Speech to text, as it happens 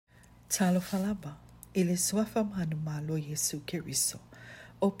Talo falaba, ile suafa manu malo Iesu Keriso.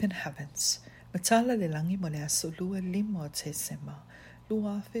 Open heavens. Matala le langi mo le aso lua limo TESEMA.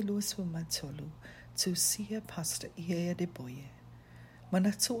 Lua afe lua suamatolu. Tusi Pastor I de boye.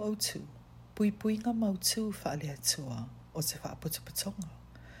 Manatu Autu. Puipuiga mautu faale Atua. O se faapotopotoga.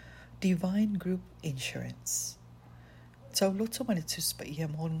 Divine Group Insurance. Tauloto ma le Tusi Paia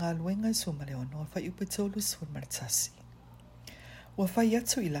mo Galuega suamaleono faiputolu suamatasi. Wa fai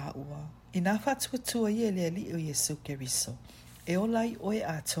atu I ua, ina atuatua I le ali o Iesu Keriso, e olai oe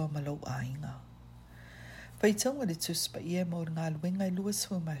atoa ma Lo'u āiga. Faitauga le Tusi Paia mo Galuega I lua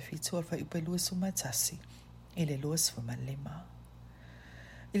suamafitu al fai upe lua suamatasi, I le lua suamalima.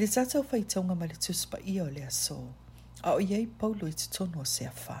 I le tatau faitauga ma le Tusi Paia o le aso, a o iai Paulo I totonu o se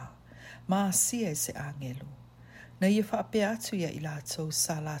afā, ma asia e se agelu, na ia faapea atu ia I latou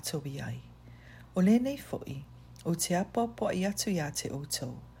sa latou iai. O lenei fo'i, o te apoapo I atu ia te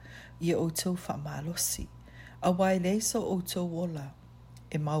outou, ia outou whaamalosi, a wai leiso outou wola,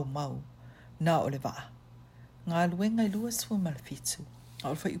 e mau, na o le waa. Ngā luenga I lua sfun malfitu, a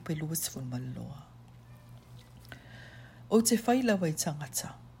o whai upe lua sfun malloa. O te whai lawa I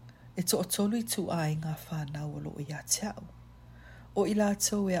tangata, e to o tolu I tu ai ngā whanau o lo o ia te au. O I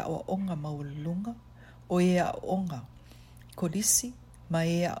lātou e a o onga maulunga, o e a onga Kolisi,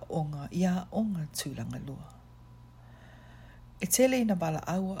 mae'a onga ia onga tūlanga lua. E tele ina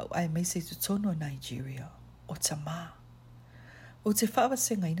vala'au au ai meise totonu o Nigeria, o Tama. O te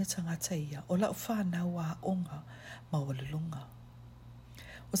whaawasenga ina tangata ia, o lau whanau a onga mawalulunga.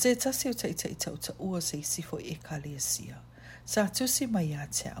 O se tasi o taitai Aoao o se isifo I Kolisi, sa tusi mai a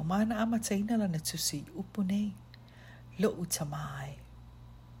te au, maana amata ina lana tusi upu nei, Lo'u Tama I.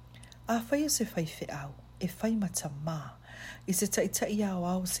 A whai o se whai whiau, e whai matama, I se Taitai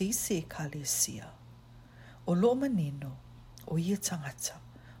Aoao se isi E Kolisi. O lo manino, o ia tangata,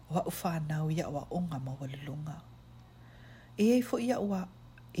 o hau whanau ia o onga mawalulunga. E iai fo ia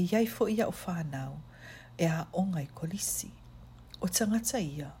o whanau, e a onga I Kolisi. O tangata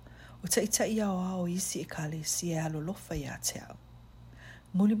ia, o Taitai Aoao isi E Kolisi e alolofa ia te au.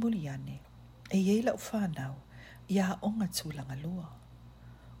 Muli ane, e iai lau whanau, ia a onga tūlanga lua.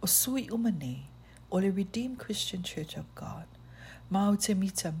 O sui umane, o le Redeemed Christian Church of God, ma o te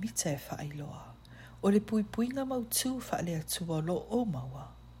mita e whaailoa. O le puipuiga mautu faale atua lo o maua,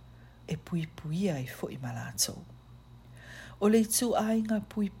 e puipuia I fo'i malatou. O le itu ainga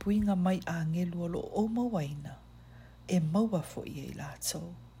puipuiga mai agelu o lo o mauaina, e maua fo'i I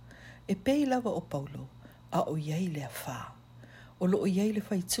latou. E pei lava o Paulo, a o iai le afā, o lo o iai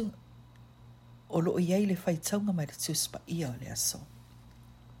le faitauga mai le Tusi Paia o le aso.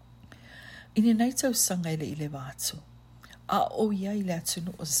 Ine nei tausanga I le wātu, a o iai le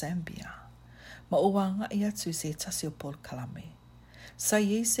atunu o Zambia, ma o wanga I atu se tasi o Paul Kalame. Sa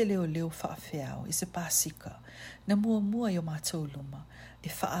iei se leo faapea I se pasika, na mua I o mātou luma, e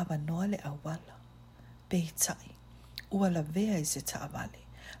faawa noa le awala. Taitai, ua la vea I se taawale,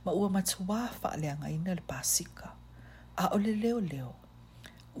 ma ua matua faaleanga ina le pasika. A o le leo,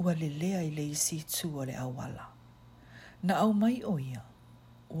 ua le lea I le isi tu o le awala. Na au mai o ia,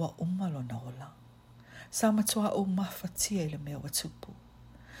 ua umalo na ola. Sa matua o mafatia I le mea watupu.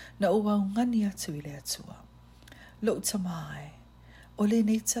 Na ua ungani atu I le atua. Lo'u Tama I, o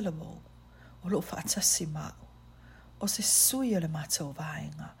lenei talawou, o lo'u whaatasi mau. O se sui o le mātou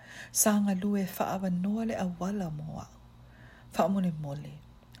vaenga, sa ngalue whaawa noa le awala mo au. Whaamone mole,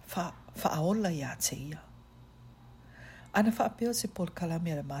 whaaola ia te ia. Ana whaapeo se Paul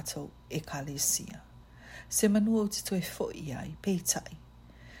Kalame le mātou E Kolisi. Se manua o te toe fo'i ai, Taitai.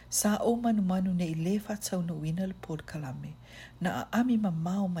 Sa o manu ne I le whatau no wina le Paul Kalame, na a ami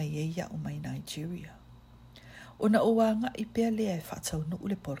mamao mai e ia o mai Nigeria. O na o wanga I pea lea e whatau no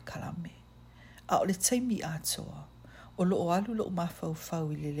le Paul Kalame. A o le taimi atoa, o lo o alu lo o mafau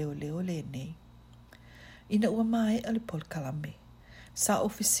I le leo lenei. Ina ua mae a le Paul Kalame, sa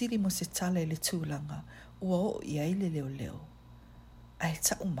ofisiri mo se tala I le tūlanga, ua o I ai le leo. Ai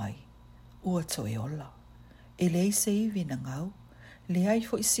tau mai, ua toe ola. E lei se iwi na ngau, le ai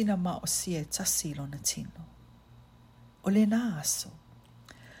fo isina ma o sia e tasi lo na tino. O le nā aso,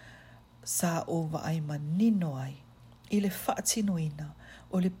 sa o wa ai manino ai, I le whaatino ina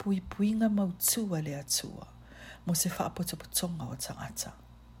o le puipuiga mautua le atua, mo se faapotopotoga o tangata.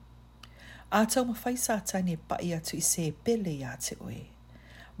 A tau mawhai sa tani e pai atu I se e pele ia te oe,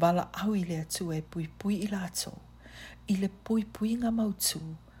 vala'au I le atua e puipui I latou, I le puipuiga mautu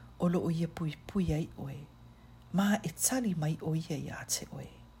o lo o ia puipui ai oe, ma e tali mai o ia te oe.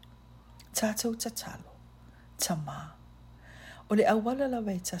 Tatou tatalo, Tama. O le awala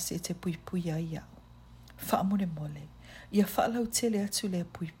lawa e tasi e te puipui ai au. Whaamone mole, Ia whaalau tele atu le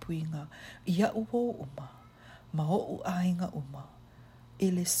puipuiga, ia uo uma, ma o āiga uma,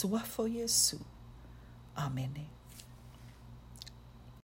 e le suafo Iesu. Amene.